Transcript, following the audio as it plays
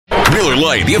Miller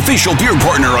Lite, the official beer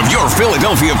partner of your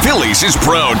Philadelphia Phillies, is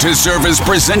proud to serve as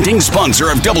presenting sponsor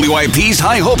of WIP's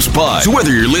High Hopes Pod. So whether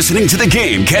you're listening to the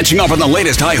game, catching up on the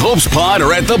latest High Hopes Pod,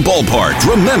 or at the ballpark,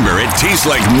 remember, it tastes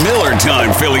like Miller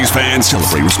time, Phillies fans.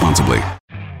 Celebrate responsibly.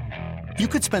 You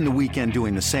could spend the weekend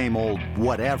doing the same old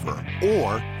whatever,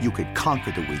 or you could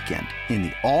conquer the weekend in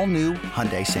the all-new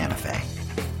Hyundai Santa Fe.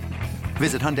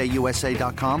 Visit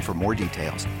HyundaiUSA.com for more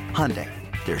details. Hyundai,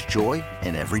 there's joy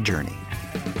in every journey.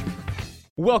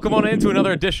 Welcome on into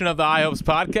another edition of the High Hopes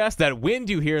Podcast. That wind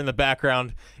you hear in the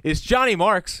background is Johnny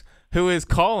Marks, who is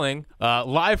calling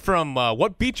live from,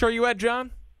 what beach are you at,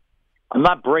 John? I'm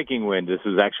not breaking wind. This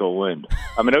is actual wind.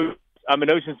 I'm in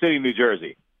Ocean City, New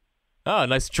Jersey. Oh,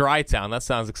 nice dry town. That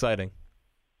sounds exciting.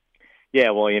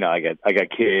 Yeah, well, I got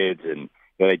kids, and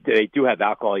they do have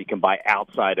alcohol you can buy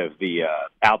outside of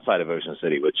Ocean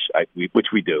City, which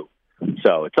we do.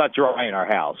 So it's not dry in our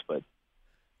house, but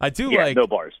I do no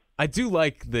bars. I do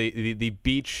like the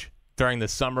beach during the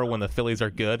summer when the Phillies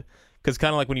are good, because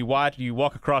kind of like when you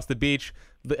walk across the beach,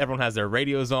 everyone has their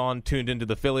radios on, tuned into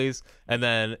the Phillies, and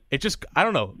then I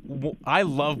don't know. I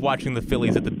love watching the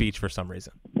Phillies at the beach for some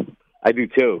reason. I do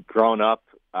too. Growing up,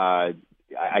 I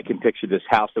can picture this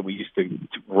house that we used to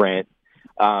rent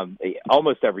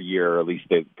almost every year, or at least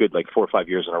a good 4 or 5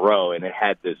 years in a row, and it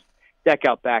had this deck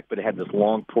out back, but it had this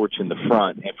long porch in the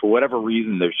front. And for whatever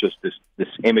reason, there's just this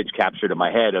image captured in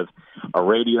my head of a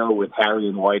radio with Harry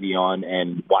and Whitey on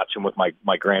and watching with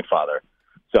my grandfather.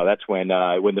 So that's when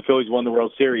the Phillies won the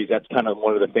World Series. That's kind of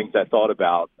one of the things I thought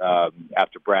about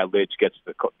after Brad Lidge gets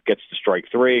to strike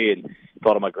three, and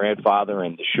thought of my grandfather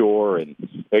and the shore. And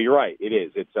you're right, it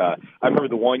is. It's. I remember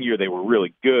the one year they were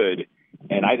really good,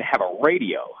 and I didn't have a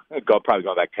radio. Probably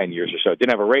going back 10 years or so. Didn't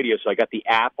have a radio, so I got the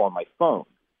app on my phone.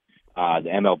 The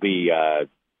MLB,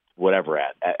 whatever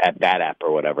at that app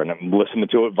or whatever, and I'm listening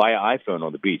to it via iPhone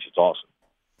on the beach. It's awesome.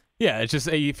 Yeah, it's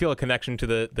just you feel a connection to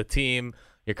the team.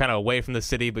 You're kind of away from the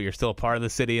city, but you're still a part of the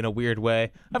city in a weird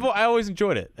way. I always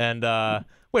enjoyed it. And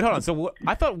wait, hold on. So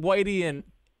I thought Whitey and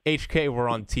HK were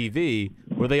on TV.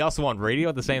 Were they also on radio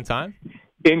at the same time?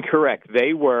 Incorrect.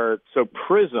 They were. So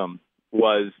Prism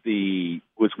was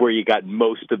where you got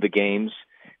most of the games.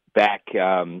 Back,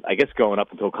 I guess, going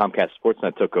up until Comcast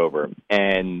Sportsnet took over.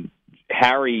 And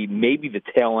Harry, maybe the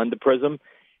tail end of Prism,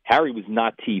 Harry was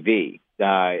not TV.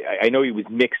 I know he was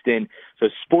mixed in. So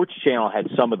Sports Channel had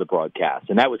some of the broadcasts,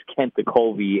 and that was Kent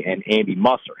DeColvey and Andy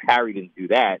Musser. Harry didn't do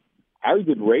that. Harry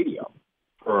did radio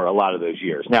for a lot of those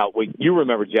years. Now, what you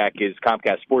remember, Jack, is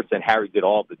Comcast Sports, and Harry did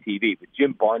all of the TV. But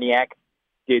Jim Barniak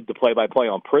did the play-by-play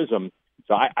on Prism.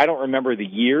 So I don't remember the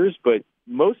years, but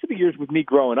most of the years with me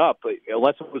growing up,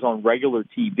 unless it was on regular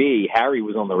TV, Harry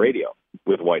was on the radio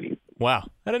with Whitey. Wow.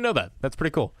 I didn't know that. That's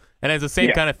pretty cool. And it's the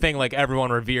same kind of thing, like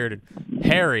everyone revered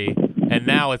Harry, and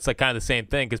now it's like kind of the same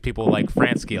thing because people like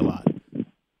Fransky a lot.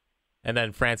 And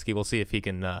then Fransky, we'll see if he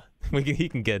can he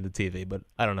can get into TV, but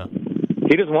I don't know.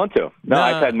 He doesn't want to. No,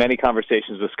 I've had many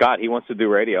conversations with Scott. He wants to do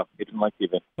radio. He doesn't like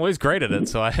TV. Well, he's great at it,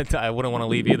 so I wouldn't want to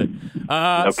leave either.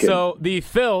 Okay. So the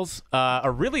Phils, a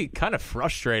really kind of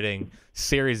frustrating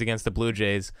series against the Blue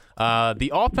Jays.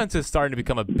 The offense is starting to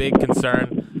become a big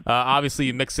concern. Obviously,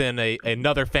 you mix in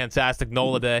another fantastic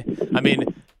Nola day. I mean,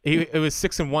 it was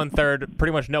 6 1/3,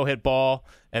 pretty much no-hit ball.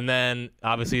 And then,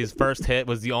 obviously, his first hit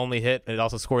was the only hit. And it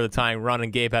also scored the tying run,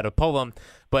 and Gabe had to pull him.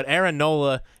 But Aaron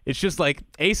Nola, it's just like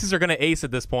aces are going to ace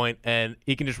at this point, and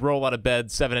he can just roll out of bed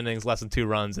 7 innings, less than 2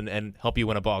 runs, and help you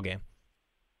win a ball game.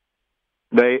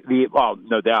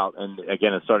 No doubt. And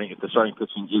again, if the starting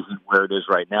pitching isn't where it is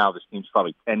right now, this team's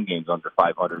probably 10 games under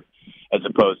 500, as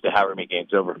opposed to however many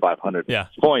games over 500 at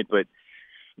this point. But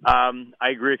I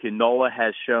agree with you. Nola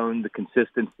has shown the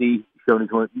consistency. Shown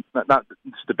he's not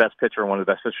just the best pitcher, one of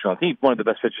the best pitchers on the team, one of the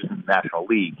best pitchers in the National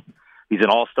League. He's an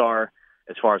all-star.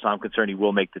 As far as I'm concerned, he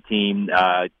will make the team.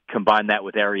 Combine that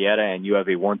with Arrieta, and you have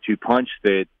a 1-2 punch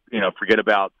that, forget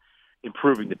about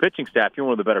improving the pitching staff. You're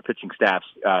one of the better pitching staffs,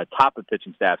 top of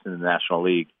pitching staffs in the National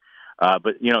League.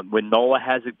 But when Nola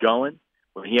has it going,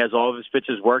 when he has all of his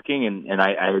pitches working, and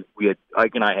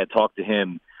Ike and I had talked to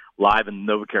him live in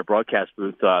the NovaCare broadcast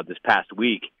booth this past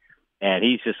week, and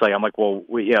he's just like, I'm like, well,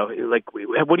 what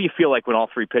do you feel like when all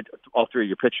three of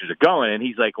your pitchers are going? And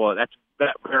he's like, well,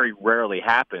 that very rarely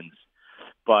happens.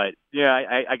 But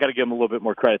I got to give him a little bit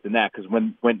more credit than that, because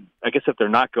when I guess if they're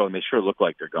not going, they sure look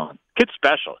like they're going. Kid's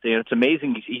special. It's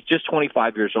amazing. He's just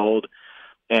 25 years old,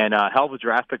 and hell of a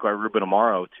draft pick by Ruben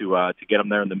Amaro to get him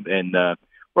there in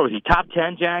what was he, top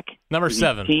 10, Jack? Number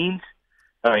 7. Teens.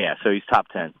 Oh yeah, so he's top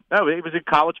 10. No, he was a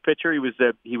college pitcher. He was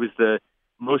the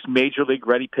most major league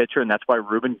ready pitcher, and that's why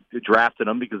Ruben drafted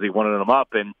him, because he wanted him up.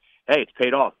 And hey, it's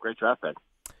paid off. Great draft pick.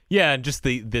 Yeah, and just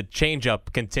the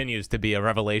changeup continues to be a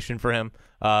revelation for him.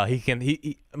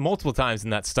 He multiple times in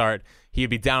that start, he'd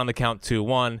be down on the count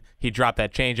 2-1. He'd drop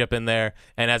that changeup in there,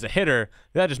 and as a hitter,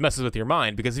 that just messes with your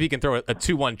mind because if he can throw a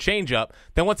 2-1 changeup,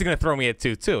 then what's he going to throw me at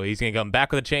 2-2? He's going to come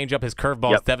back with a changeup. His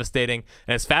curveball is devastating,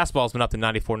 and his fastball's been up to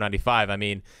 94, 95. I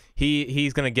mean,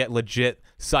 he's going to get legit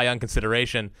Cy Young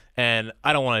consideration, and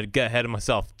I don't want to get ahead of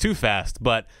myself too fast,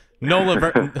 but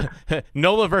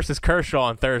Nola versus Kershaw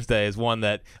on Thursday is one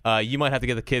that you might have to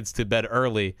get the kids to bed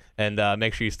early and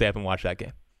make sure you stay up and watch that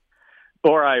game.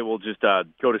 Or I will just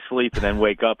go to sleep and then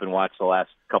wake up and watch the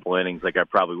last couple innings, like I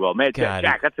probably will. Man,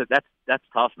 Jack, that's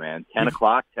tough, man. 10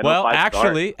 o'clock. 10:05 well,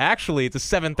 start. actually, it's a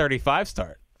 7:35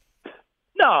 start.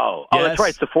 No, yes. That's right.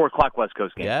 It's the 4:00 West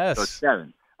Coast game. Yes, so it's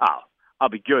 7. Oh, I'll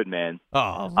be good, man.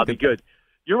 Oh, I'll be good.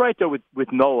 You're right though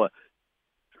with Nola.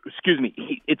 Excuse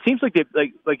me. It seems like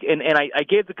and I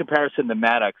gave the comparison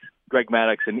to Greg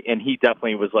Maddux, and he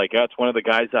definitely was like, it's one of the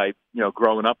guys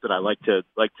growing up that I like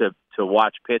to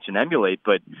watch pitch and emulate.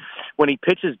 But when he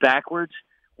pitches backwards,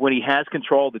 when he has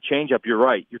control of the changeup, you're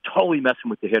right. You're totally messing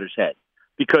with the hitter's head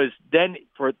because then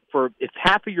for if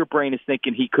half of your brain is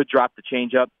thinking he could drop the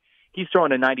changeup, he's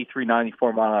throwing a 93,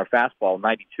 94 mile an hour fastball,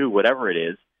 92, whatever it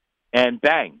is, and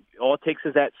bang! All it takes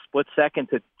is that split second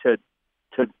to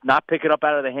not pick it up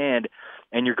out of the hand,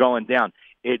 and you're going down.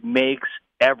 It makes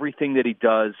everything that he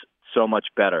does so much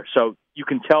better. So you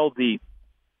can tell the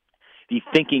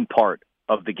thinking part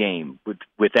of the game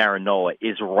with Aaron Nola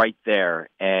is right there.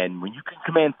 And when you can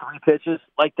command 3 pitches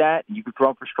like that, and you can throw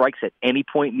them for strikes at any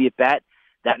point in the at-bat,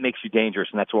 that makes you dangerous,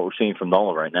 and that's what we're seeing from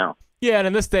Nola right now. Yeah, and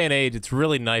in this day and age, it's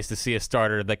really nice to see a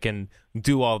starter that can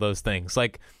do all those things.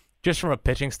 Like, just from a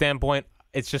pitching standpoint,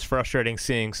 it's just frustrating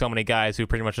seeing so many guys who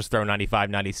pretty much just throw 95,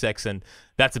 96, and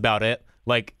that's about it.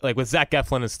 Like with Zach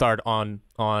Eflin at start on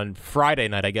Friday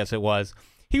night, I guess it was,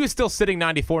 he was still sitting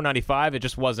 94, 95. It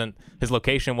just wasn't, his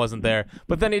location wasn't there.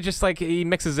 But then it just he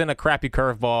mixes in a crappy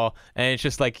curveball, and it's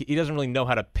just like he doesn't really know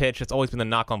how to pitch. It's always been the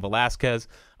knock on Velasquez.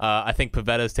 I think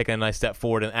Pavetta's taken a nice step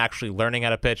forward in actually learning how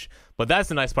to pitch. But that's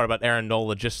the nice part about Aaron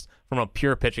Nola, just from a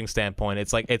pure pitching standpoint.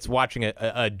 It's like it's watching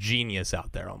a genius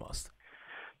out there almost.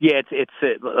 Yeah,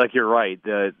 it's like you're right.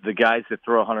 The guys that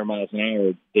throw 100 miles an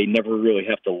hour, they never really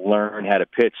have to learn how to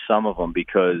pitch. Some of them,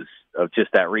 because of just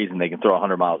that reason, they can throw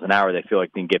 100 miles an hour. They feel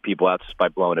like they can get people out just by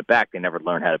blowing it back. They never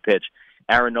learn how to pitch.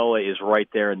 Aaron Nola is right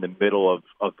there in the middle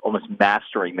of almost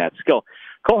mastering that skill.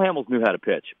 Cole Hamels knew how to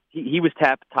pitch. He was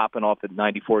topping off at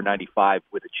 94, 95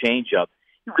 with a changeup.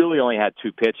 He really only had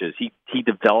 2 pitches. He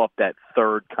developed that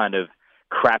third kind of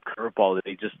crap curveball that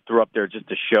he just threw up there just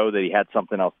to show that he had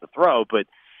something else to throw, but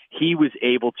he was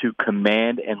able to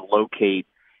command and locate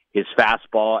his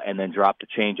fastball and then drop the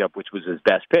changeup, which was his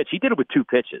best pitch. He did it with 2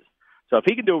 pitches. So if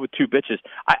he can do it with 2 pitches,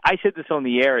 I said this on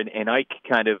the air, and Ike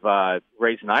kind of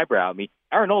raised an eyebrow at me.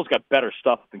 Aaron Nola's got better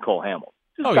stuff than Cole Hamels.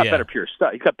 He's got better pure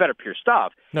stuff. He's got better pure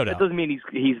stuff. No doubt. That doesn't mean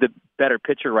he's the better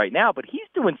pitcher right now, but he's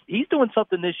doing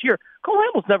something this year. Cole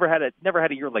Hamels never had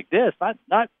a year like this.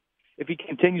 Not if he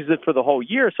continues it for the whole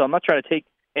year. So I'm not trying to take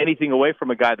anything away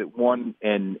from a guy that won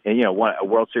won a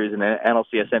World Series and an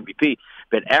NLCS MVP.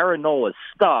 But Aaron Nola's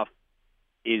stuff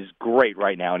is great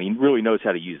right now, and he really knows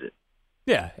how to use it.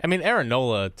 Yeah, I mean, Aaron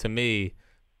Nola, to me,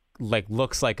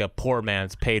 looks like a poor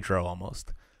man's Pedro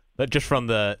almost. But just from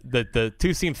the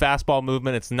two-seam fastball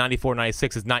movement, it's 94,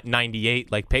 96, it's not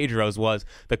 98 like Pedro's was.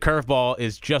 The curveball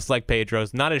is just like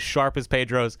Pedro's, not as sharp as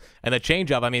Pedro's. And the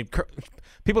changeup, I mean,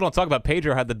 people don't talk about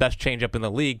Pedro had the best changeup in the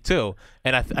league, too.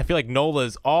 And I feel like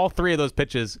Nola's, all 3 of those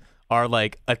pitches are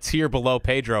like a tier below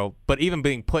Pedro, but even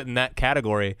being put in that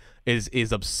category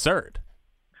is absurd.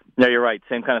 No, you're right.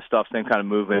 Same kind of stuff, same kind of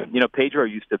movement. Pedro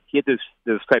he had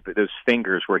those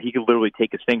fingers where he could literally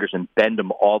take his fingers and bend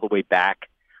them all the way back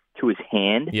to his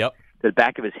hand, to the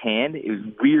back of his hand. It was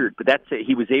weird, but that's it.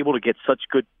 He was able to get such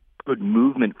good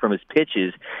movement from his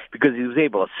pitches because he was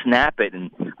able to snap it.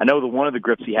 And I know one of the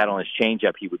grips he had on his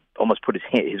changeup, he would almost put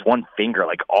his one finger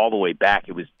like all the way back.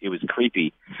 It was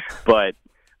creepy, but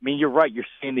I mean, you're right. You're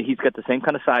saying that he's got the same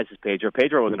kind of size as Pedro.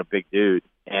 Pedro wasn't a big dude,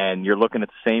 and you're looking at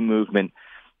the same movement.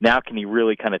 Now, can he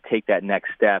really kind of take that next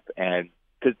step? And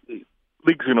because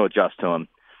league's going to adjust to him,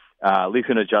 league's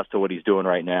going to adjust to what he's doing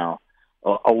right now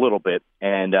a little bit,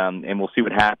 and we'll see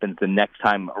what happens the next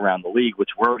time around the league, which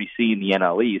we're already seeing the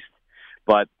NL East.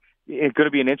 But it's going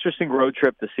to be an interesting road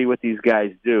trip to see what these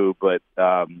guys do. But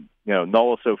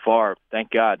Nola so far, thank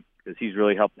God, because he's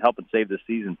really helping save this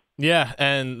season. Yeah,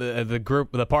 and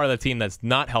the part of the team that's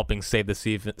not helping save the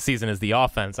season is the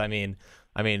offense. I mean,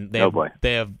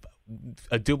 they have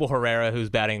a Double Herrera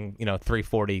who's batting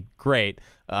 340, great.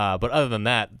 But other than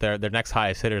that, their next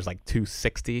highest hitter is like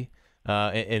 260.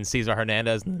 in Cesar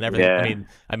Hernandez and everything. Yeah.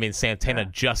 I mean, Santana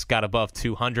just got above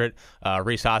 200.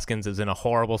 Rhys Hoskins is in a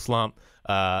horrible slump.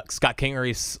 Scott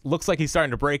Kingery looks like he's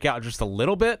starting to break out just a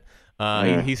little bit.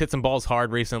 He's hit some balls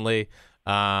hard recently.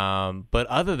 But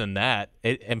other than that,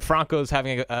 and Franco's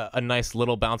having a nice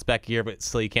little bounce back year, but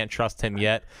still you can't trust him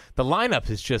yet. The lineup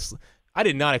is just, I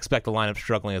did not expect the lineup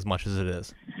struggling as much as it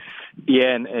is.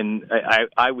 Yeah, and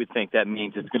I would think that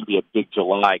means it's going to be a big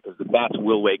July because the bats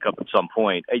will wake up at some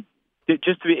point. And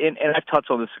I've touched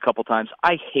on this a couple times.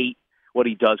 I hate what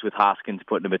he does with Hoskins,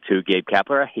 putting him at 2, Gabe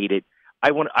Kapler. I hate it.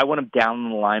 I want him down in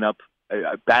the lineup.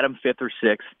 I bat him 5th or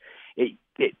 6th.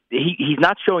 He's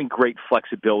not showing great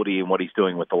flexibility in what he's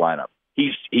doing with the lineup.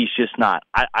 He's just not.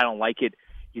 I don't like it.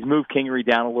 He's moved Kingery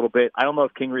down a little bit. I don't know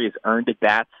if Kingery has earned at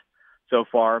bats so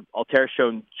far. Alter's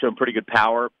shown pretty good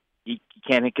power. He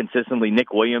can't hit consistently.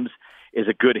 Nick Williams is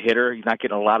a good hitter. He's not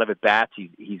getting a lot of at bats.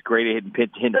 He's great at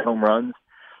hitting home runs.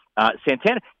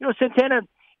 Santana,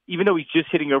 even though he's just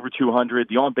hitting over 200,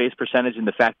 the on-base percentage and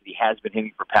the fact that he has been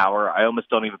hitting for power, I almost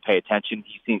don't even pay attention.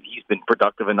 He's been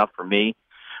productive enough for me.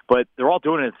 But they're all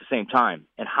doing it at the same time.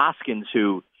 And Hoskins,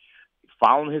 who,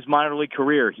 following his minor league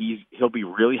career, he'll be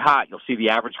really hot. You'll see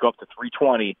the average go up to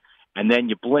 320, and then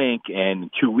you blink, and in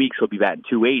 2 weeks he'll be batting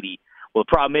 280. Well,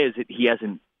 the problem is that he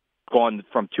hasn't gone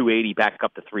from 280 back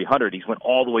up to 300. He's went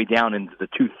all the way down into the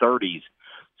 230s.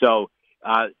 So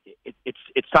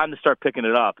it's time to start picking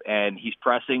it up. And he's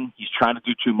pressing. He's trying to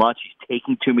do too much. He's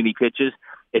taking too many pitches.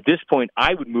 At this point,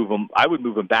 I would move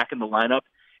him back in the lineup.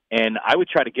 And I would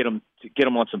try to get him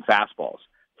on some fastballs.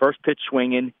 First pitch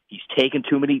swinging. He's taking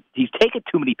too many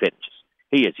pitches.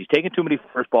 He is. He's taking too many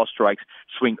first ball strikes.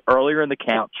 Swing earlier in the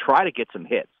count. Try to get some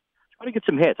hits.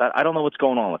 I don't know what's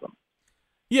going on with him.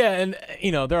 Yeah, and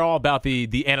they're all about the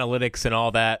analytics and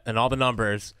all that and all the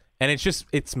numbers. And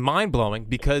it's mind-blowing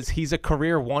because he's a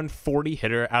career 140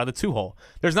 hitter out of the 2-hole.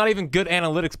 There's not even good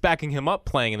analytics backing him up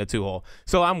playing in the 2-hole.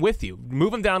 So I'm with you.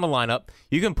 Move him down the lineup.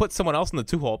 You can put someone else in the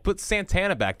 2-hole. Put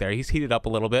Santana back there. He's heated up a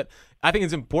little bit. I think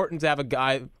it's important to have a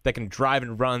guy that can drive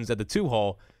and runs at the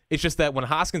 2-hole. It's just that when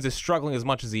Hoskins is struggling as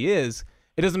much as he is,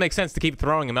 it doesn't make sense to keep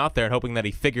throwing him out there and hoping that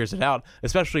he figures it out,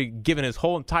 especially given his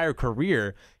whole entire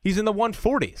career. He's in the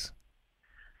 140s.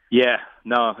 Yeah,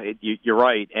 no, you're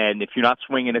right. And if you're not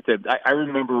swinging at I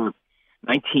remember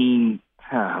I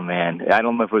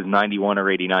don't know if it was 91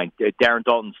 or 89. Darren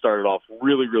Dalton started off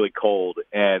really, really cold,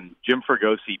 and Jim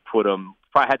Fregosi probably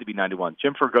had to be 91.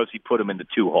 Jim Fregosi put him in the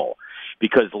 2-hole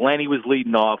because Lenny was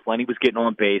leading off. Lenny was getting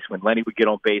on base. When Lenny would get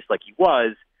on base like he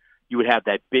was, you would have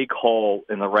that big hole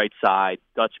in the right side,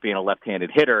 Dutch being a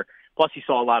left-handed hitter. Plus, he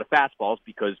saw a lot of fastballs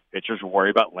because pitchers were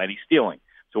worried about Lenny stealing.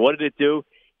 So what did it do?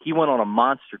 He went on a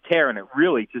monster tear, and it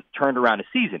really just turned around his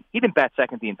season. He didn't bat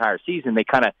second the entire season. They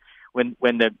kind of, when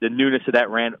the newness of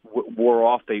that wore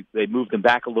off, they moved him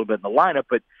back a little bit in the lineup.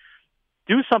 But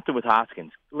do something with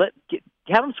Hoskins.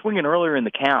 Have him swinging earlier in the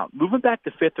count. Move him back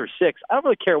to 5th or 6th. I don't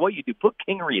really care what you do. Put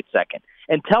Kingery at second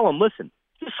and tell him, listen,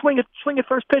 just swing at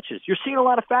first pitches. You're seeing a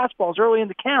lot of fastballs early in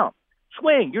the count.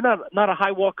 Swing. You're not a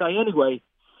high walk guy anyway.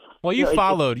 Well, you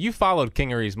followed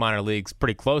Kingery's minor leagues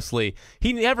pretty closely.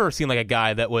 He never seemed like a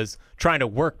guy that was trying to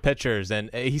work pitchers, and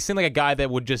he seemed like a guy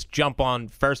that would just jump on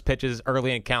first pitches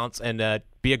early in counts and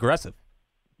be aggressive.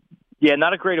 Yeah,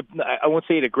 I won't say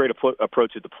he had a great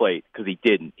approach at the plate because he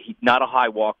didn't. He's not a high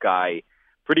walk guy,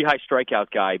 pretty high strikeout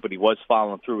guy, but he was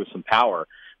following through with some power.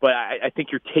 But I think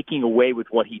you're taking away with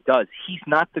what he does. He's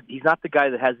not the guy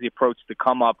that has the approach to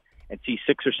come up and see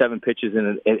 6 or 7 pitches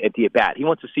at the at bat. He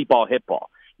wants to see ball, hit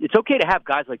ball. It's okay to have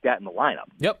guys like that in the lineup.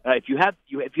 Yep. If you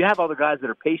have other guys that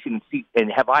are patient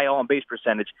and have high on base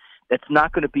percentage, that's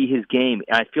not going to be his game.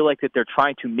 And I feel like that they're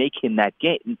trying to make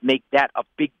that a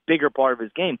bigger part of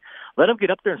his game. Let him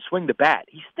get up there and swing the bat.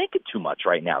 He's thinking too much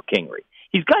right now, Kingery.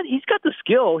 He's got the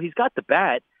skill. He's got the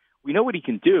bat. We know what he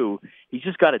can do. He's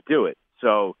just got to do it.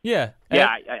 So yeah.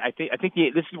 I think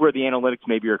this is where the analytics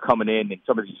maybe are coming in, and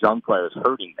some of these young players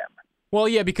hurting them. Well,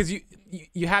 yeah, because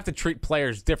you have to treat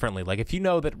players differently. Like if you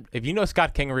know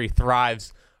Scott Kingery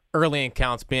thrives early in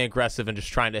counts, being aggressive and just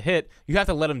trying to hit, you have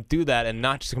to let him do that and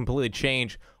not just completely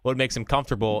change what makes him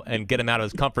comfortable and get him out of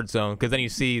his comfort zone. Because then you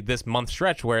see this month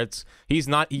stretch where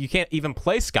you can't even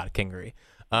play Scott Kingery.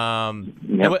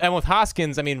 And with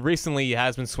Hoskins, I mean, recently he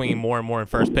has been swinging more and more in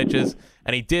first pitches,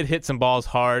 and he did hit some balls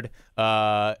hard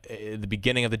at the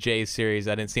beginning of the Jays series.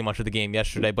 I didn't see much of the game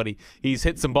yesterday, but he's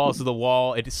hit some balls to the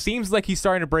wall. It seems like he's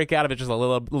starting to break out of it just a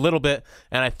little bit,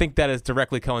 and I think that has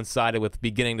directly coincided with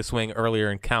beginning to swing earlier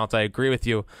in counts. I agree with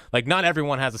you. Like, not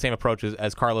everyone has the same approach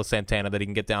as Carlos Santana, that he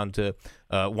can get down to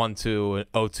 1-2,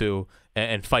 0-2,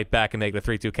 and fight back and make the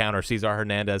 3-2 count, or Cesar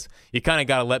Hernandez. You kind of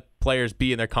got to let players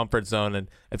be in their comfort zone, and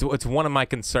it's one of my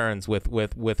concerns with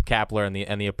Kapler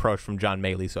and the approach from John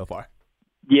Maley so far.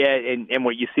 Yeah, and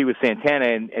what you see with Santana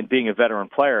and being a veteran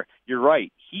player, you're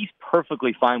right. He's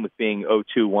perfectly fine with being 0-2,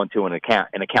 1-2 in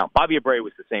an account. Bobby Abreu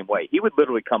was the same way. He would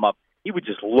literally come up. He would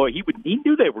just look. He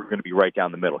knew they were going to be right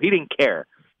down the middle. He didn't care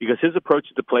because his approach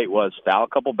to the plate was foul a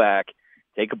couple back,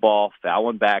 take a ball, foul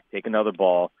one back, take another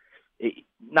ball.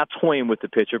 Not toying with the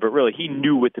pitcher, but really he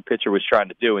knew what the pitcher was trying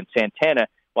to do. And Santana,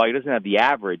 while he doesn't have the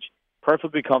average,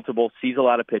 perfectly comfortable, sees a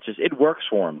lot of pitches. It works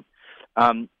for him.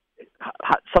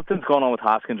 Something's going on with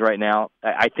Hoskins right now.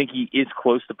 I think he is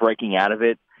close to breaking out of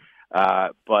it.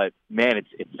 But man,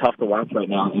 it's tough to watch right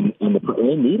now, and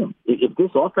they need him. If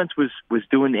this offense was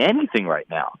doing anything right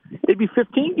now, they'd be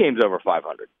 15 games over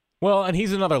 500. Well, and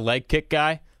he's another leg kick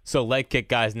guy, so leg kick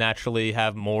guys naturally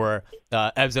have more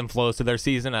ebbs and flows to their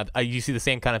season. You see the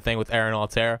same kind of thing with Aaron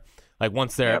Altair. Like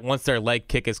once their leg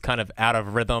kick is kind of out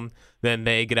of rhythm, then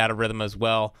they get out of rhythm as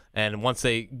well, and once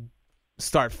they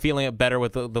start feeling it better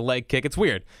with the leg kick, it's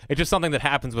weird. It's just something that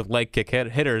happens with leg kick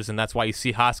hitters, and that's why you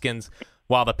see Hoskins.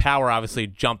 While the power obviously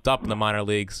jumped up in the minor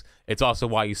leagues, it's also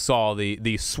why you saw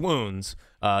the swoons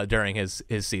during his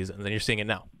season, and you're seeing it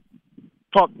now.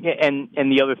 Well, and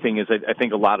the other thing is, I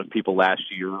think a lot of people last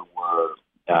year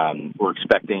were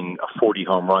expecting a 40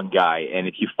 home run guy, and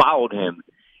if you followed him,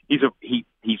 he's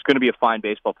going to be a fine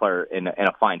baseball player and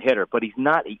a fine hitter, but he's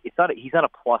not a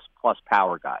plus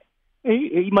power guy.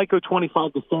 He might go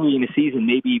 25 to 30 in a season.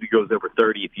 Maybe he goes over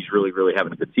 30 if he's really, really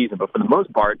having a good season. But for the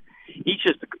most part, he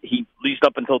at least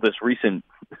up until this recent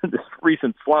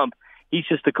slump, he's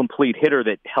just a complete hitter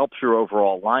that helps your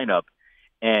overall lineup,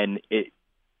 and he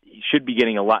should be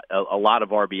getting a lot of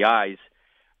RBIs.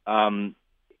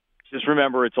 Just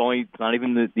remember, it's not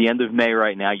even the end of May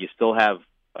right now. You still have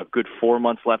a good 4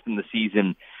 months left in the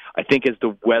season. I think as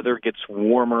the weather gets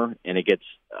warmer and it gets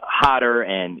hotter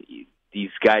and these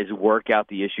guys work out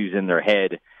the issues in their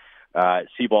head,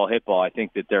 see ball, hit ball, I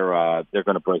think that they're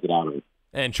going to break it out of it.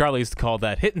 And Charlie's called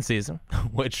that hitting season,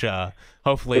 which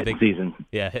hopefully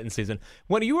hitting season.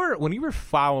 When you were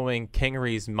following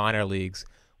Kingery's minor leagues,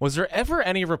 was there ever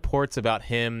any reports about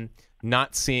him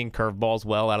not seeing curveballs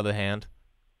well out of the hand?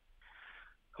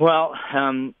 Well,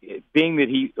 being that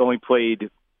he only played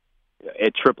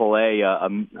at AAA,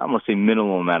 I'm going to say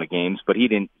minimal amount of games, but he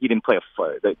didn't play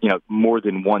more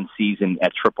than one season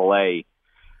at AAA.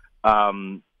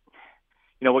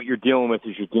 What you're dealing with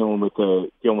is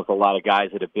a lot of guys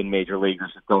that have been major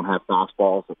leaguers that don't have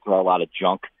fastballs, that throw a lot of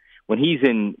junk. When he's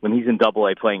in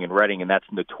AA playing in Reading, and that's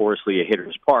notoriously a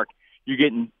hitter's park, you're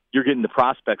getting the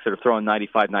prospects that are throwing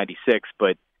 95, 96,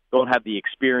 but don't have the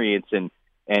experience.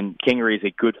 And Kingery is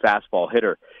a good fastball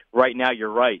hitter. Right now,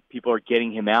 you're right. People are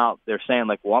getting him out. They're saying,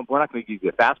 we're not going to give you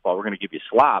a fastball. We're going to give you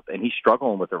slop, and he's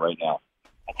struggling with it right now.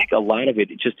 I think a lot of it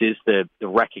just is the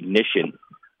recognition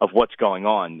of what's going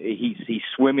on. He's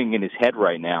swimming in his head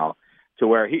right now to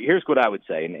where here's what I would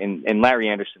say, and Larry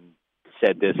Anderson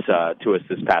said this to us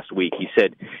this past week. He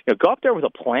said, go up there with a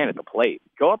plan at the plate.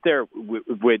 Go up there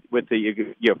with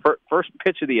the first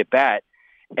pitch of the at-bat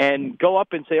and go up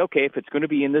and say, okay, if it's going to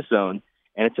be in this zone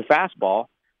and it's a fastball,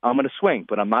 I'm going to swing,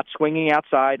 but I'm not swinging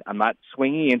outside. I'm not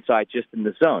swinging inside, just in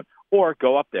the zone. Or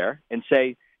go up there and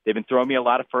say, they've been throwing me a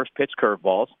lot of first pitch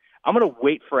curveballs. I'm going to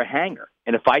wait for a hanger.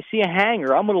 And if I see a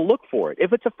hanger, I'm going to look for it.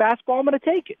 If it's a fastball, I'm going to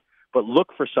take it. But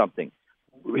look for something.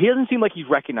 He doesn't seem like he's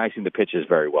recognizing the pitches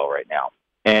very well right now.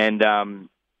 And,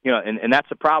 and that's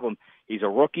the problem. He's a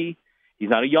rookie. He's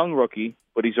not a young rookie,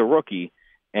 but he's a rookie.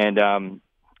 And,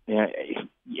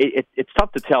 it's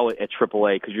tough to tell at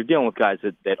AAA because you're dealing with guys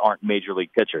that aren't major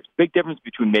league pitchers. Big difference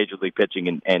between major league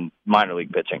pitching and minor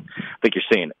league pitching. I think you're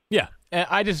seeing it. Yeah,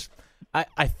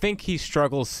 I think he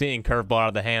struggles seeing curveball out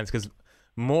of the hands because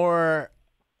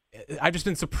I've just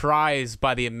been surprised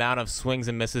by the amount of swings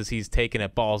and misses he's taken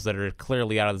at balls that are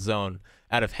clearly out of the zone,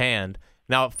 out of hand.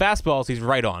 Now, fastballs, he's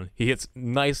right on. He hits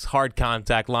nice hard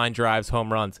contact, line drives,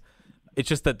 home runs. It's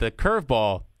just that the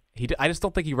curveball, I just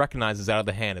don't think he recognizes out of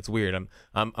the hand. It's weird.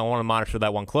 I want to monitor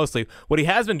that one closely. What he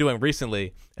has been doing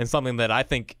recently, and something that I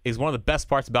think is one of the best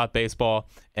parts about baseball,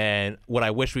 and what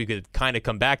I wish we could kind of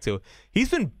come back to, he's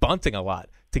been bunting a lot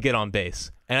to get on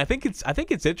base, and I think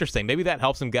it's interesting. Maybe that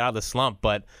helps him get out of the slump.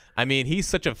 But I mean, he's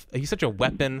such a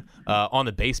weapon on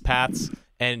the base paths,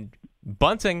 and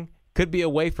bunting could be a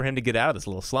way for him to get out of this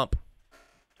little slump.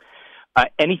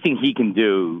 Anything he can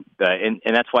do, and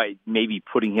that's why maybe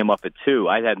putting him up at 2,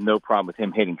 I had no problem with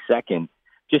him hitting second.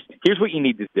 Just here's what you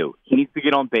need to do. He needs to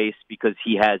get on base because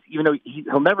he has, even though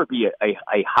he'll never be a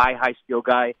high steal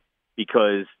guy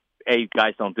because A,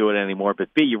 guys don't do it anymore,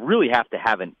 but B, you really have to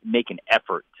make an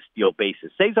effort to steal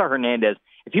bases. Cesar Hernandez,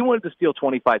 if he wanted to steal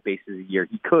 25 bases a year,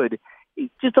 he could. He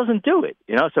just doesn't do it,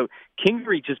 So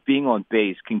Kingery just being on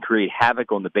base can create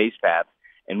havoc on the base path,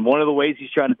 and one of the ways he's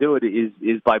trying to do it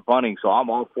is by bunting. So I'm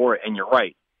all for it. And you're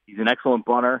right, he's an excellent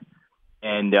bunter,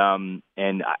 and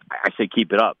I say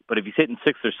keep it up. But if he's hitting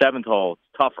sixth or seventh hole,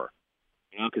 it's tougher,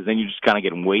 because then you're just kind of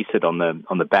getting wasted on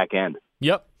the back end.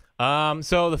 Yep.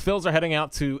 So the Phils are heading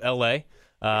out to L.A.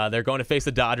 They're going to face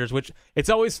the Dodgers, which it's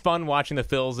always fun watching the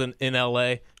Phils in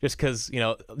L.A. just because,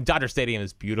 Dodger Stadium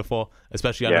is beautiful,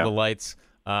 especially under the lights.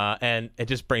 And it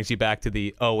just brings you back to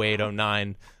the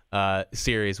 08-09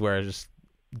 series where it's just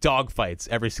dogfights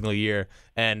every single year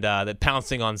and the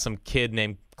pouncing on some kid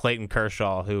named Clayton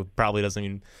Kershaw who probably doesn't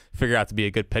even figure out to be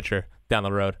a good pitcher down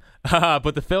the road.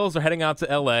 But the Phils are heading out to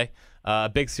L.A.,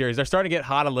 big series. They're starting to get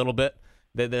hot a little bit.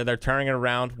 They're turning it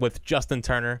around with Justin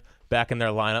Turner back in their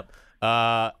lineup.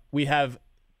 We have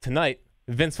tonight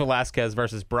Vince Velasquez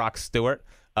versus Brock Stewart.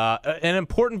 An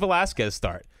important Velasquez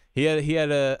start. He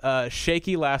had a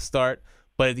shaky last start,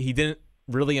 but he didn't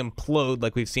really implode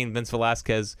like we've seen Vince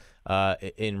Velasquez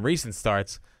in recent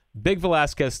starts. Big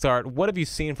Velasquez start. What have you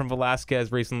seen from Velasquez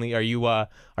recently? Are you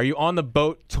on the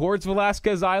boat towards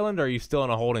Velasquez Island, or are you still in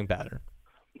a holding pattern?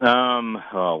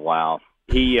 Oh wow.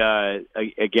 He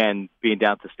again, being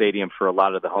down at the stadium for a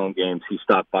lot of the home games, he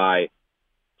stopped by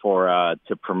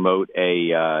to promote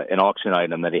an auction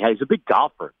item that he has. He's a big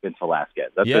golfer, Vince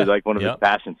Velasquez. That's like one of his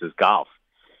passions is golf.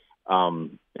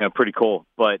 Pretty cool.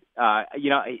 But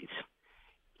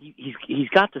he's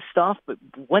got the stuff. But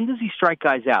when does he strike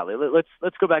guys out?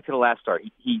 Let's go back to the last start.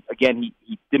 He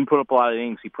didn't put up a lot of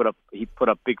innings. He put up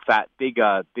big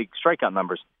strikeout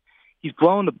numbers. He's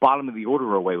blowing the bottom of the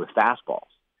order away with fastballs.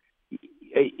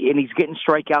 And he's getting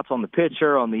strikeouts on the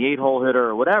pitcher, on the 8-hole hitter,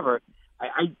 or whatever.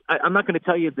 I'm not going to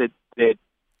tell you that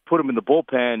put him in the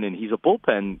bullpen and he's a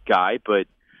bullpen guy, but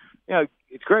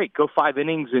it's great. Go 5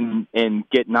 innings and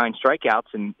get 9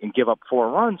 strikeouts and give up 4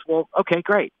 runs. Well, okay,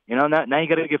 great. Now you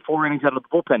got to get 4 innings out of the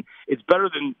bullpen. It's better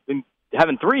than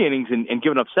having 3 innings and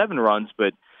giving up 7 runs.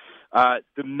 But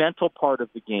the mental part of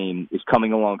the game is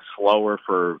coming along slower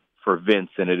for Vince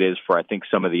than it is for I think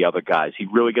some of the other guys. He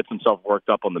really gets himself worked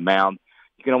up on the mound.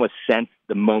 You can almost sense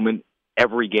the moment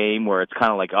every game where it's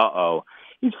kind of like, uh-oh.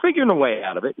 He's figuring a way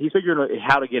out of it. He's figuring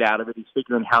how to get out of it. He's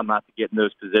figuring how not to get in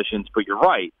those positions. But you're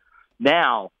right.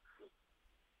 Now,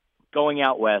 going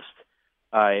out west,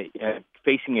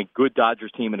 facing a good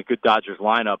Dodgers team and a good Dodgers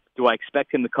lineup, do I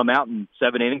expect him to come out in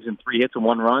 7 innings and 3 hits and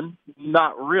 1 run?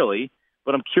 Not really,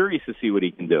 but I'm curious to see what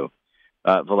he can do.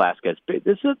 Velasquez.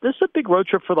 This is a big road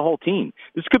trip for the whole team.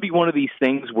 This could be one of these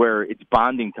things where it's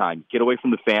bonding time. Get away from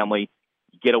the family.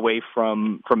 Get away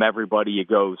from everybody. You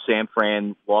go San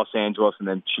Fran, Los Angeles, and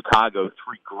then Chicago,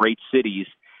 3 great cities.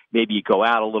 Maybe you go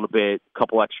out a little bit, a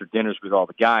couple extra dinners with all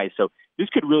the guys. So this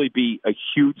could really be a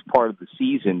huge part of the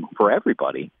season for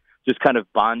everybody, just kind of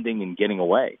bonding and getting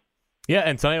away. Yeah,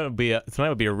 and tonight would be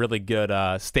a really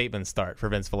good statement start for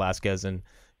Vince Velasquez and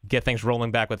get things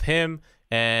rolling back with him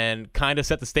and kind of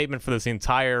set the statement for this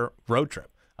entire road trip.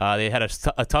 They had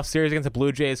a tough series against the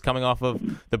Blue Jays coming off of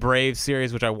the Braves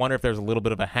series, which I wonder if there's a little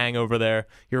bit of a hangover there.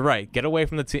 You're right. Get away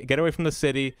from the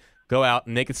city. Go out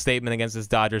and make a statement against this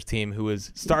Dodgers team who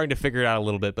is starting to figure it out a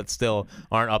little bit, but still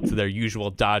aren't up to their usual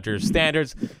Dodgers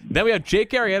standards. Then we have Jake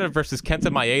Arrieta versus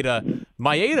Kenta Maeda.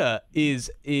 Maeda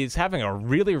is having a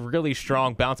really, really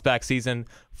strong bounce-back season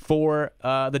for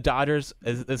the Dodgers.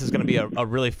 This is going to be a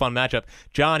really fun matchup.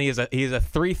 John, he has a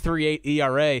 3.38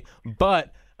 ERA,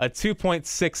 but a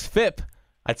 2.6 FIP.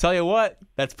 I tell you what,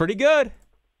 that's pretty good.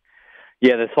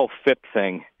 Yeah, this whole FIP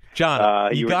thing.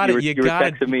 John, you were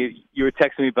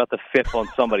texting me about the FIP on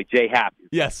somebody. Jay Happ.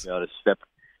 Yes. FIP.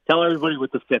 Tell everybody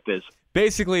what the FIP is.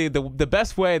 Basically, the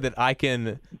best way that I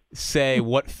can say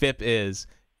what FIP is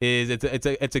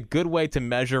it's a good way to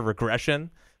measure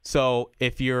regression. So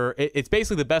it's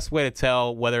basically the best way to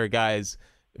tell whether a guy's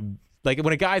like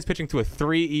when a guy's pitching to a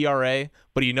 3 ERA,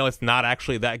 but it's not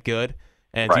actually that good.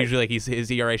 And it's usually like his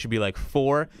ERA should be like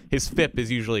 4. His FIP is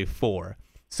usually 4.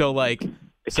 So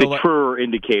it's a truer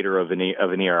indicator of an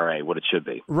ERA, what it should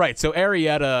be. Right. So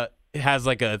Arrieta has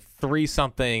like a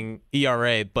 3-something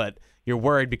ERA, but you're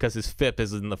worried because his FIP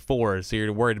is in the 4s, so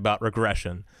you're worried about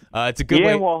regression. It's a good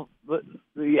way. Yeah, well,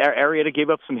 Arrieta gave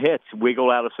up some hits,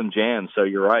 wiggled out of some jams, so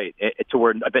you're right. To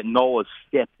where I bet Nola's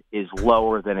FIP is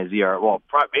lower than his ERA. Well,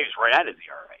 maybe it's right at his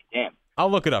ERA. Damn. I'll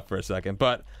look it up for a second,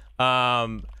 but.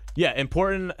 Yeah,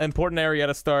 important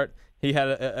Arrieta start. He had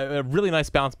a really nice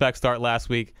bounce back start last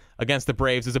week against the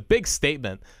Braves. It was a big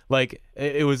statement. Like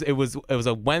it was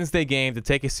a Wednesday game to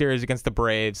take a series against the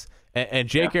Braves, and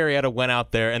Jake Arrieta went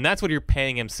out there, and that's what you're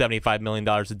paying him $75 million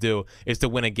to do, is to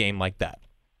win a game like that.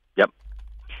 Yep.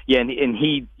 Yeah, and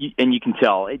you can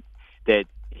tell that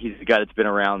he's a guy that's been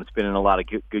around, that's been in a lot of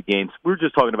good games. We were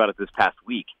just talking about it this past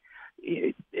week.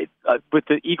 With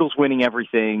the Eagles winning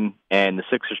everything and the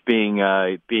Sixers being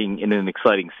in an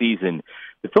exciting season,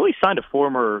 the Phillies signed a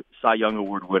former Cy Young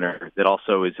Award winner that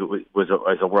also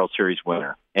was a World Series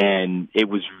winner, and it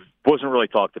wasn't really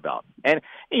talked about. And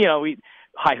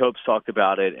High Hopes talked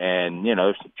about it, and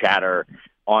there's some chatter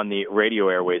on the radio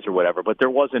airways or whatever, but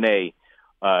there wasn't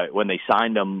when they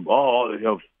signed him.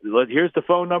 Here's the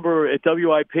phone number at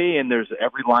WIP, and there's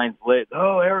every line's lit.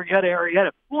 Oh,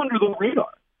 Arrieta, flew under the radar.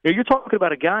 You're talking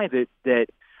about a guy that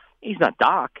he's not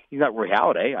Doc, he's not Roy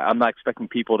Halladay. I'm not expecting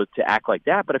people to act like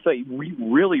that, but I feel like we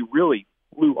really, really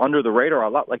flew under the radar a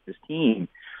lot like this team.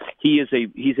 He's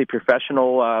a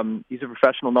professional. He's a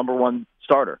professional number one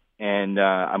starter, and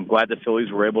I'm glad the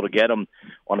Phillies were able to get him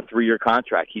on a 3-year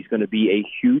contract. He's going to be a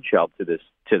huge help to this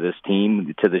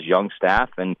team, to this young staff,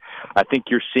 and I think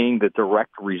you're seeing the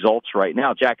direct results right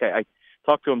now. Jack, I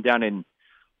talked to him down in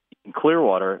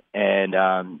Clearwater,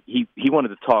 and he wanted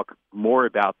to talk more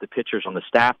about the pitchers on the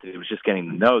staff that he was just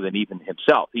getting to know than even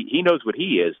himself. He knows what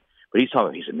he is, but he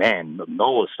said, man,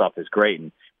 Nola's stuff is great,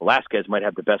 and Velasquez might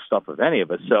have the best stuff of any of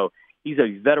us. So he's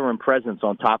a veteran presence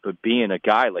on top of being a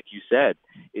guy, like you said.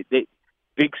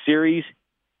 Big series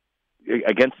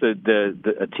against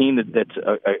a team that's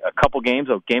a couple games,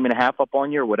 a game and a half up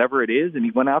on you or whatever it is, and he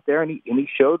went out there and he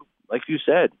showed, like you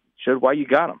said, why you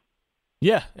got him.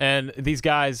 Yeah, and these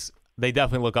guys, they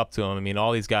definitely look up to him. I mean,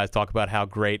 all these guys talk about how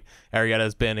great Arrieta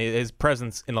has been. His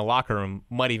presence in the locker room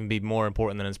might even be more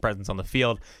important than his presence on the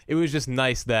field. It was just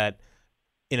nice that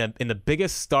in the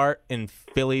biggest start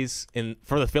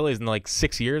for the Phillies in like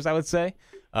 6 years, I would say,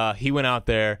 he went out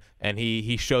there and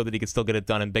he showed that he could still get it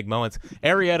done in big moments.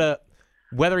 Arrieta,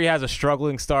 whether he has a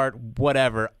struggling start,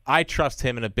 whatever, I trust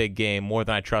him in a big game more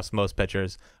than I trust most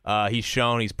pitchers.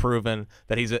 He's proven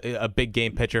that he's a big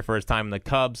game pitcher for his time in the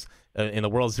Cubs, in the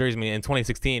World Series. I mean, in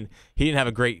 2016, he didn't have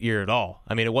a great year at all.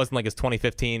 I mean, it wasn't like his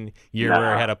 2015 year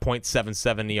where he had a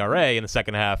 .77 ERA in the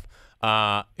second half.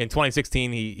 In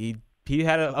 2016, he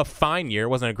had a fine year. It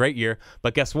wasn't a great year,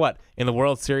 but guess what? In the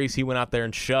World Series, he went out there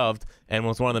and shoved, and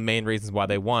was one of the main reasons why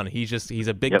they won. He's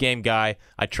a big game guy.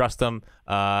 I trust him.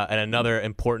 And another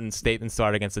important statement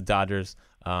start against the Dodgers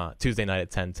Tuesday night at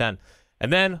 10:10.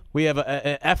 And then we have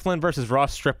Eflin versus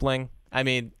Ross Stripling. I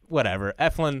mean, whatever.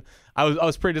 Eflin, I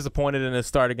was pretty disappointed in his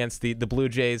start against the Blue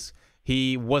Jays.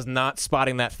 He was not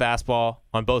spotting that fastball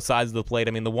on both sides of the plate.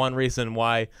 I mean, the one reason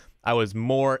why I was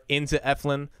more into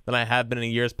Eflin than I have been in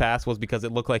years past was because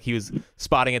it looked like he was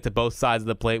spotting it to both sides of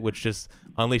the plate, which just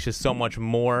unleashes so much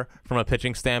more from a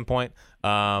pitching standpoint.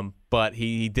 But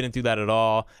he didn't do that at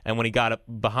all. And when he got up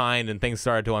behind and things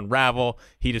started to unravel,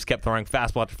 he just kept throwing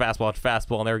fastball after fastball after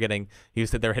fastball, and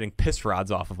they were hitting piss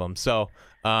rods off of him. So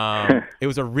it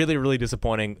was a really, really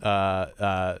disappointing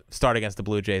start against the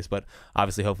Blue Jays. But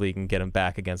obviously, hopefully, you can get him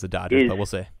back against the Dodgers. But we'll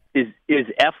see. Is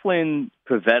Eflin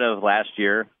Pivetta of last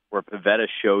year, where Pivetta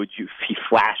showed you, he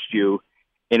flashed you,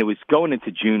 and it was going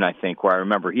into June, I think, where I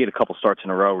remember he had a couple starts in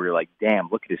a row where you're like, damn,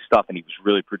 look at his stuff, and he was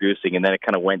really producing, and then it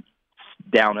kind of went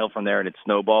downhill from there and it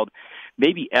snowballed.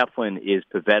 Maybe Eflin is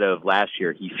Pivetta of last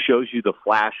year. He shows you the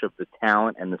flash of the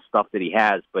talent and the stuff that he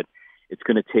has, but it's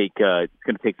going to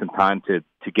take some time to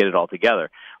get it all together.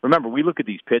 Remember, we look at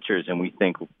these pitchers and we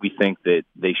think that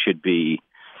they should be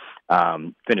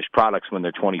finished products when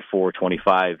they're 24,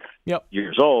 25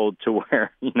 years old, to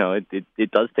where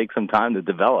it does take some time to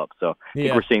develop. So I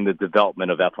think we're seeing the development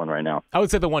of Eflin right now. I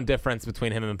would say the one difference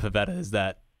between him and Pivetta is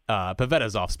that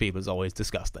Pivetta's off speed was always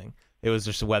disgusting. It was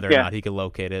just whether or not he could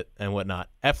locate it and whatnot.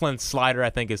 Eflin's slider, I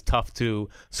think, is tough to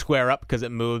square up because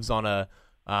it moves on a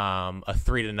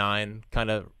 3-9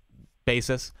 kind of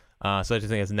basis. So I just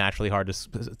think it's naturally hard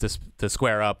to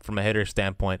square up from a hitter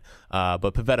standpoint. But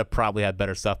Pivetta probably had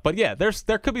better stuff. But yeah,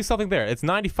 there could be something there. It's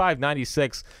 95,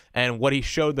 96, and what he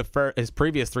showed his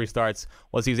previous 3 starts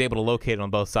was he was able to locate it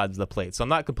on both sides of the plate. So I'm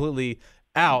not completely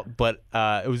out, but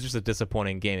it was just a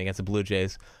disappointing game against the Blue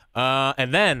Jays.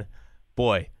 And then,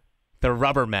 boy, the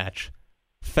rubber match.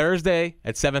 Thursday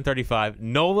at 7:35,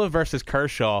 Nola versus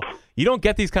Kershaw. You don't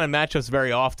get these kind of matchups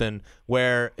very often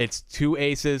where it's 2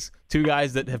 aces, 2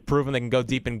 guys that have proven they can go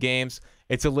deep in games.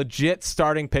 It's a legit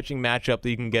starting pitching matchup that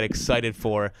you can get excited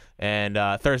for, and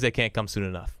Thursday can't come soon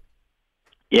enough.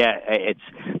 Yeah, it's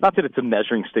not that it's a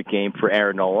measuring stick game for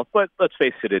Aaron Nola, but let's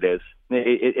face it, it is.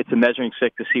 It's a measuring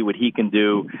stick to see what he can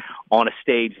do on a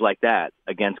stage like that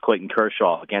against Clayton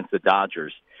Kershaw, against the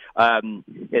Dodgers.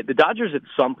 The Dodgers at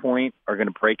some point are going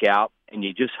to break out, and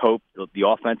you just hope the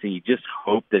offense, and you just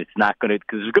hope that it's not going to,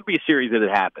 because there's going to be a series that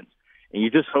it happens, and you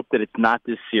just hope that it's not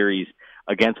this series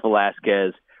against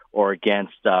Velasquez or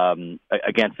against Eflin.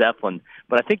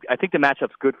 But I think the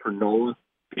matchup's good for Nola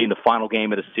being the final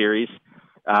game of the series.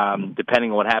 Depending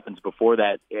on what happens before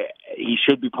that, he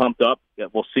should be pumped up. Yeah,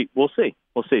 we'll see.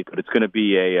 But it's going to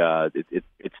be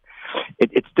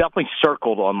it's definitely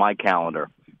circled on my calendar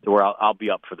to where I'll be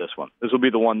up for this one. This will be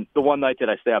the one night that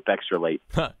I stay up extra late.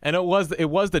 And it was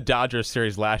the Dodgers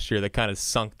series last year that kind of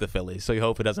sunk the Phillies. So you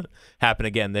hope it doesn't happen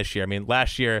again this year. I mean,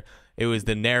 last year it was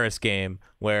the Neris game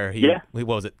where he what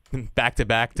was it, back to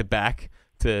back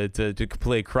to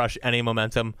completely crush any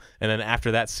momentum, and then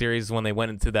after that series when they went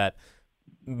into that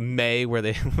May where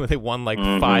they won like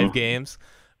 5 games.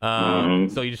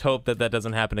 So you just hope that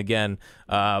doesn't happen again.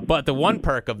 But the one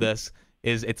perk of this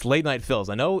is it's late night Phils.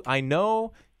 I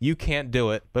know you can't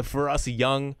do it, but for us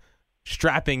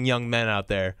strapping young men out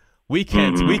there, we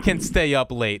can stay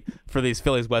up late for these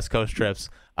Phillies West Coast trips.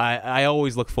 I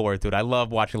always look forward to it. I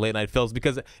love watching late night Phils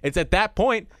because it's at that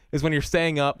point is when you're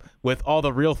staying up with all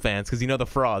the real fans because the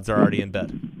frauds are already in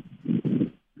bed.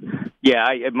 Yeah,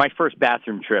 my first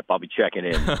bathroom trip, I'll be checking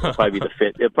in. It'll probably be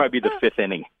the fifth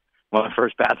inning. My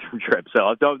first bathroom trip,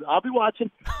 so I'll be watching.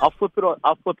 I'll flip it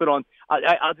on.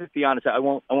 I'll just be honest. I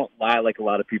won't lie like a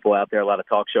lot of people out there, a lot of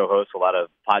talk show hosts, a lot of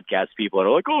podcast people that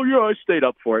are like, "Oh yeah, I stayed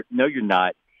up for it." No, you're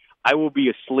not. I will be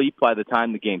asleep by the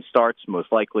time the game starts,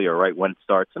 most likely, or right when it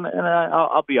starts, and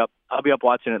I'll be up. I'll be up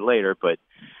watching it later. But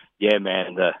yeah,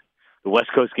 man, the West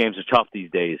Coast games are tough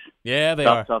these days. Yeah, they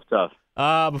are tough.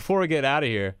 Before we get out of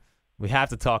here, we have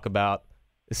to talk about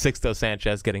Sixto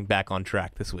Sanchez getting back on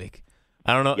track this week.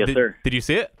 I don't know. Yes, sir. Did you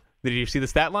see it? Did you see the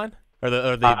stat line or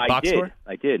the box score?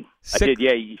 I did.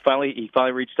 Yeah, he finally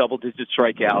reached double-digit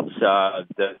strikeouts.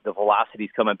 The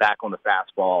velocity's coming back on the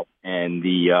fastball, and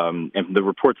the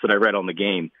reports that I read on the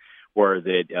game were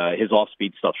that his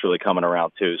off-speed stuff's really coming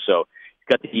around too. So he's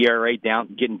got the ERA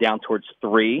getting down towards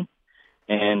 3.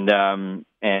 And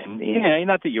yeah,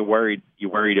 not that you're worried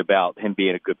about him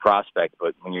being a good prospect,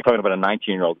 but when you're talking about a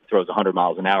 19-year-old who throws 100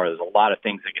 miles an hour, there's a lot of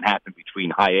things that can happen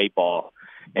between high A ball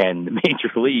and the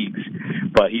major leagues.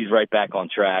 But he's right back on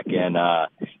track, and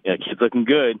kid's looking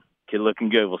good.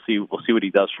 We'll see what he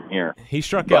does from here. He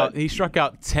struck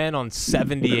out 10 on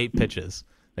 78 pitches.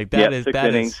 Like that is 6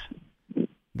 innings.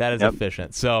 That is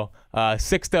efficient. So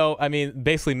Sixto, I mean,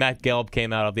 basically Matt Gelb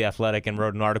came out of The Athletic and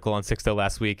wrote an article on Sixto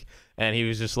last week, and he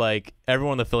was just like,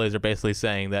 everyone in the Phillies are basically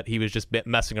saying that he was just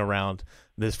messing around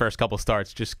his first couple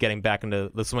starts, just getting back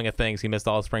into the swing of things. He missed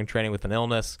all of spring training with an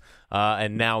illness,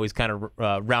 and now he's kind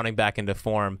of rounding back into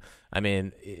form. I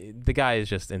mean, the guy is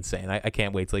just insane. I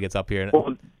can't wait till he gets up here.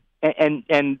 Well, and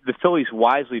the Phillies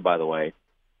wisely, by the way,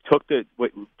 took the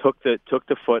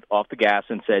foot off the gas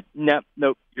and said, no,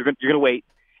 you're going to wait.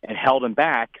 And held him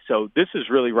back. So this is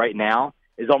really right now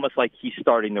is almost like he's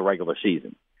starting the regular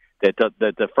season. That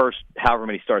the first however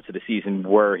many starts of the season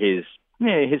were his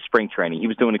spring training. He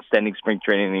was doing extending spring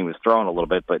training and he was throwing a little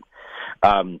bit, but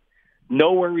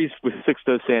no worries with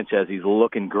Sixto Sanchez. He's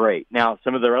looking great. Now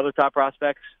some of their other top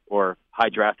prospects or high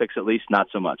draft picks at least not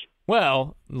so much.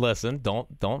 Well, listen,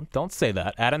 don't say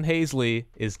that. Adam Hazley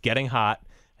is getting hot.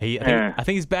 I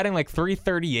think he's batting like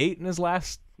 .338 in his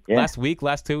last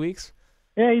 2 weeks.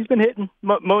 Yeah, he's been hitting.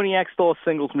 Moniak's still a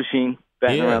singles machine,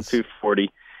 batting around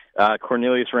 240.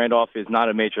 Cornelius Randolph is not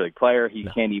a major league player. He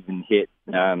can't even hit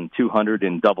 200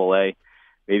 in Double-A.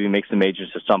 Maybe make some majors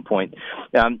at some point.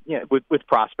 With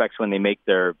prospects when they make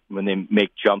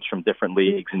jumps from different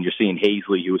leagues, and you're seeing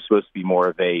Hazley, who was supposed to be more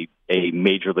of a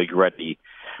major league ready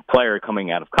player coming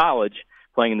out of college,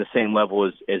 playing in the same level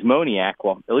as Moniak.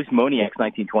 Well, at least Moniak's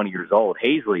 19, 20 years old.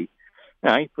 Hazley,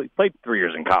 he played 3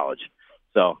 years in college.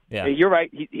 So you're right.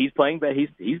 He's playing, but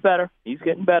he's better. He's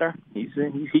getting better. He's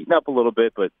heating up a little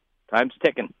bit, but time's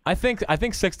ticking. I think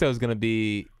Sixto is going to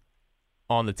be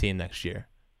on the team next year,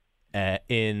 for a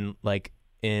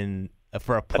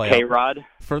playoff. A K-Rod?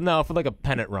 For like a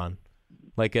pennant run,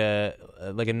 like a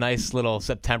nice little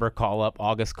September call up,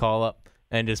 August call up,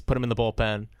 and just put him in the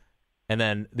bullpen, and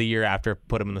then the year after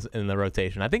put him in the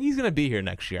rotation. I think he's going to be here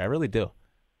next year. I really do.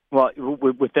 Well,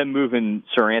 with them moving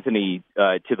Sir Anthony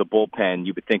to the bullpen,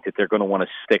 you would think that they're going to want to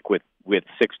stick with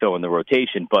Sixto in the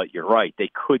rotation. But you're right; they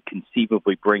could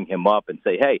conceivably bring him up and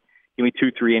say, "Hey, give me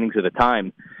 2-3 innings at a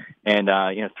time, and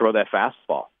throw that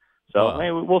fastball." So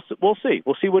we'll see.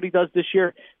 We'll see what he does this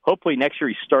year. Hopefully, next year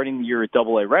he's starting the year at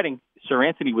Double-A Reading. Sir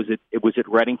Anthony was at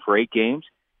Reading for 8 games.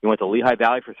 He went to Lehigh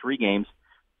Valley for 3 games.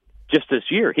 Just this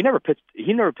year, he never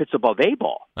pitched above A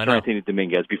ball. Sir Anthony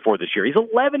Dominguez before this year. He's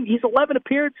 11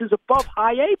 appearances above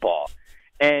high A ball,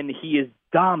 and he is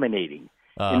dominating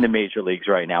in the major leagues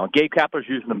right now. And Gabe Kapler's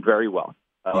using him very well.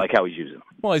 I like how he's using him.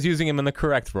 Well, he's using him in the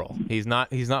correct role. He's not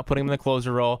putting him in the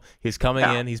closer role. He's coming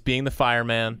in. He's being the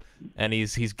fireman, and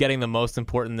he's getting the most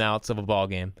important outs of a ball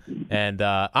game. And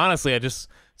honestly,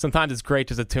 sometimes it's great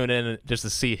just to tune in and just to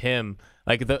see him.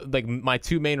 Like my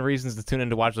 2 main reasons to tune in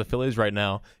to watch the Phillies right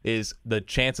now is the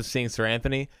chance of seeing Sir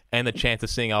Anthony and the chance of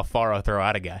seeing Alfaro throw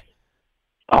out a guy.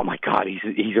 Oh my God,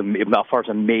 Alfaro's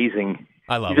amazing.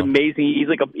 I love him. He's amazing. He's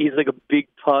like a big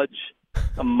pudge,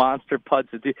 a monster pudge.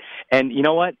 And you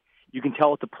know what? You can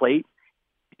tell at the plate,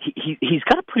 he's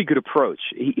got a pretty good approach.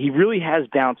 He really has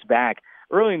bounced back.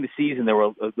 Early in the season, there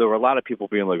were a lot of people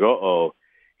being like, "Uh-oh,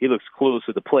 he looks clueless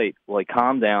at the plate." Well,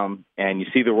 calm down, and you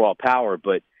see the raw power,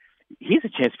 but he has a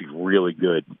chance to be really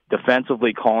good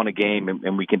defensively, calling a game,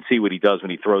 and we can see what he does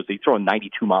when he throws. He's throwing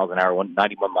 92 miles an hour,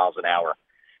 91 miles an hour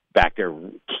back there,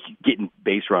 getting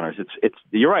base runners. It's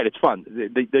you're right. It's fun.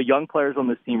 The young players on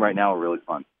this team right now are really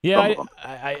fun. Yeah,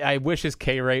 I wish his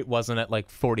K rate wasn't at like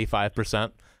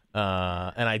 45%.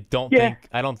 And I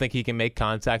don't think he can make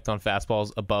contact on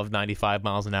fastballs above 95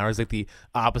 miles an hour. It's like the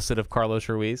opposite of Carlos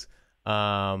Ruiz.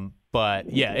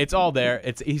 But yeah, it's all there.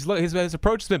 His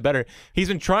approach has been better. He's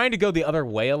been trying to go the other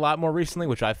way a lot more recently,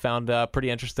 which I found pretty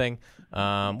interesting.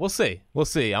 We'll see.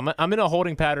 I'm in a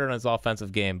holding pattern on his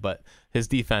offensive game, but his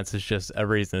defense is just a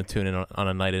reason to tune in on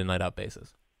a night in, night out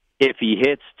basis. If he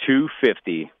hits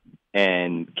 250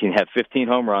 and can have 15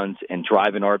 home runs and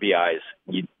drive in RBIs,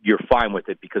 you're fine with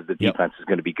it because the defense is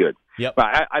going to be good. Yep.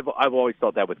 I've always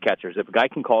felt that with catchers. If a guy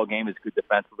can call a game, is good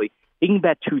defensively, he can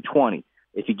bat 220.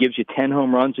 If he gives you 10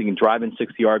 home runs, he can drive in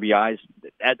 60 RBIs.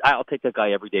 I'll take that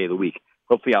guy every day of the week.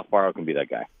 Hopefully Alfaro can be that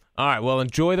guy. All right, well,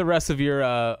 enjoy the rest of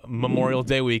your Memorial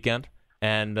Day weekend.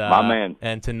 And my man.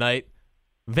 And tonight,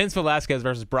 Vince Velasquez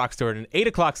versus Brock Stewart, an 8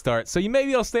 o'clock start. So you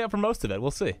maybe will stay up for most of it.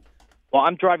 We'll see. Well,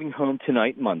 I'm driving home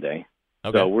tonight, Monday.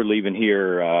 Okay. So we're leaving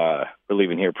here.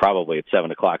 Probably at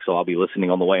 7 o'clock. So I'll be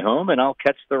listening on the way home, and I'll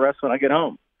catch the rest when I get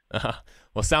home.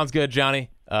 Well, sounds good, Johnny.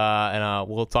 And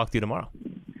we'll talk to you tomorrow.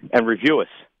 And review us.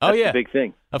 That's the big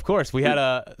thing. Of course, we had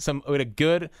a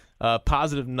good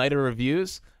positive night of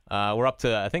reviews. We're up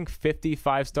to I think 50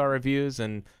 5-star reviews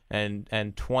and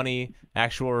 20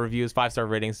 actual reviews, 5-star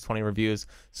ratings, 20 reviews.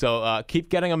 So keep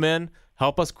getting them in.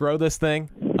 Help us grow this thing.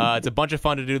 It's a bunch of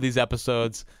fun to do these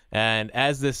episodes. And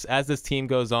as this team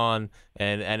goes on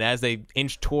and as they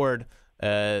inch toward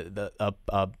a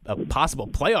possible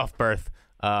playoff berth,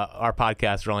 our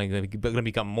podcasts are only going to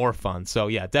become more fun. So,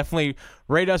 yeah, definitely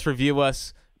rate us, review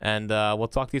us, and we'll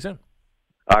talk to you soon.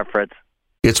 All right, Fred.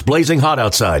 It's blazing hot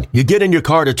outside. You get in your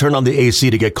car to turn on the AC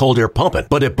to get cold air pumping,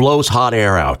 but it blows hot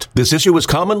air out. This issue is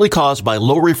commonly caused by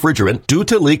low refrigerant due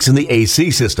to leaks in the AC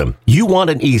system. You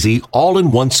want an easy,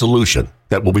 all-in-one solution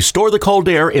that will restore the cold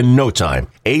air in no time.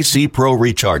 AC Pro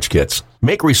Recharge Kits.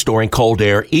 Make restoring cold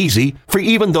air easy for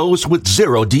even those with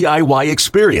zero DIY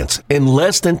experience in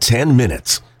less than 10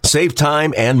 minutes. Save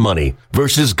time and money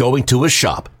versus going to a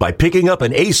shop by picking up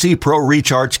an AC Pro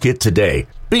Recharge Kit today.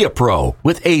 Be a pro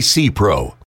with AC Pro.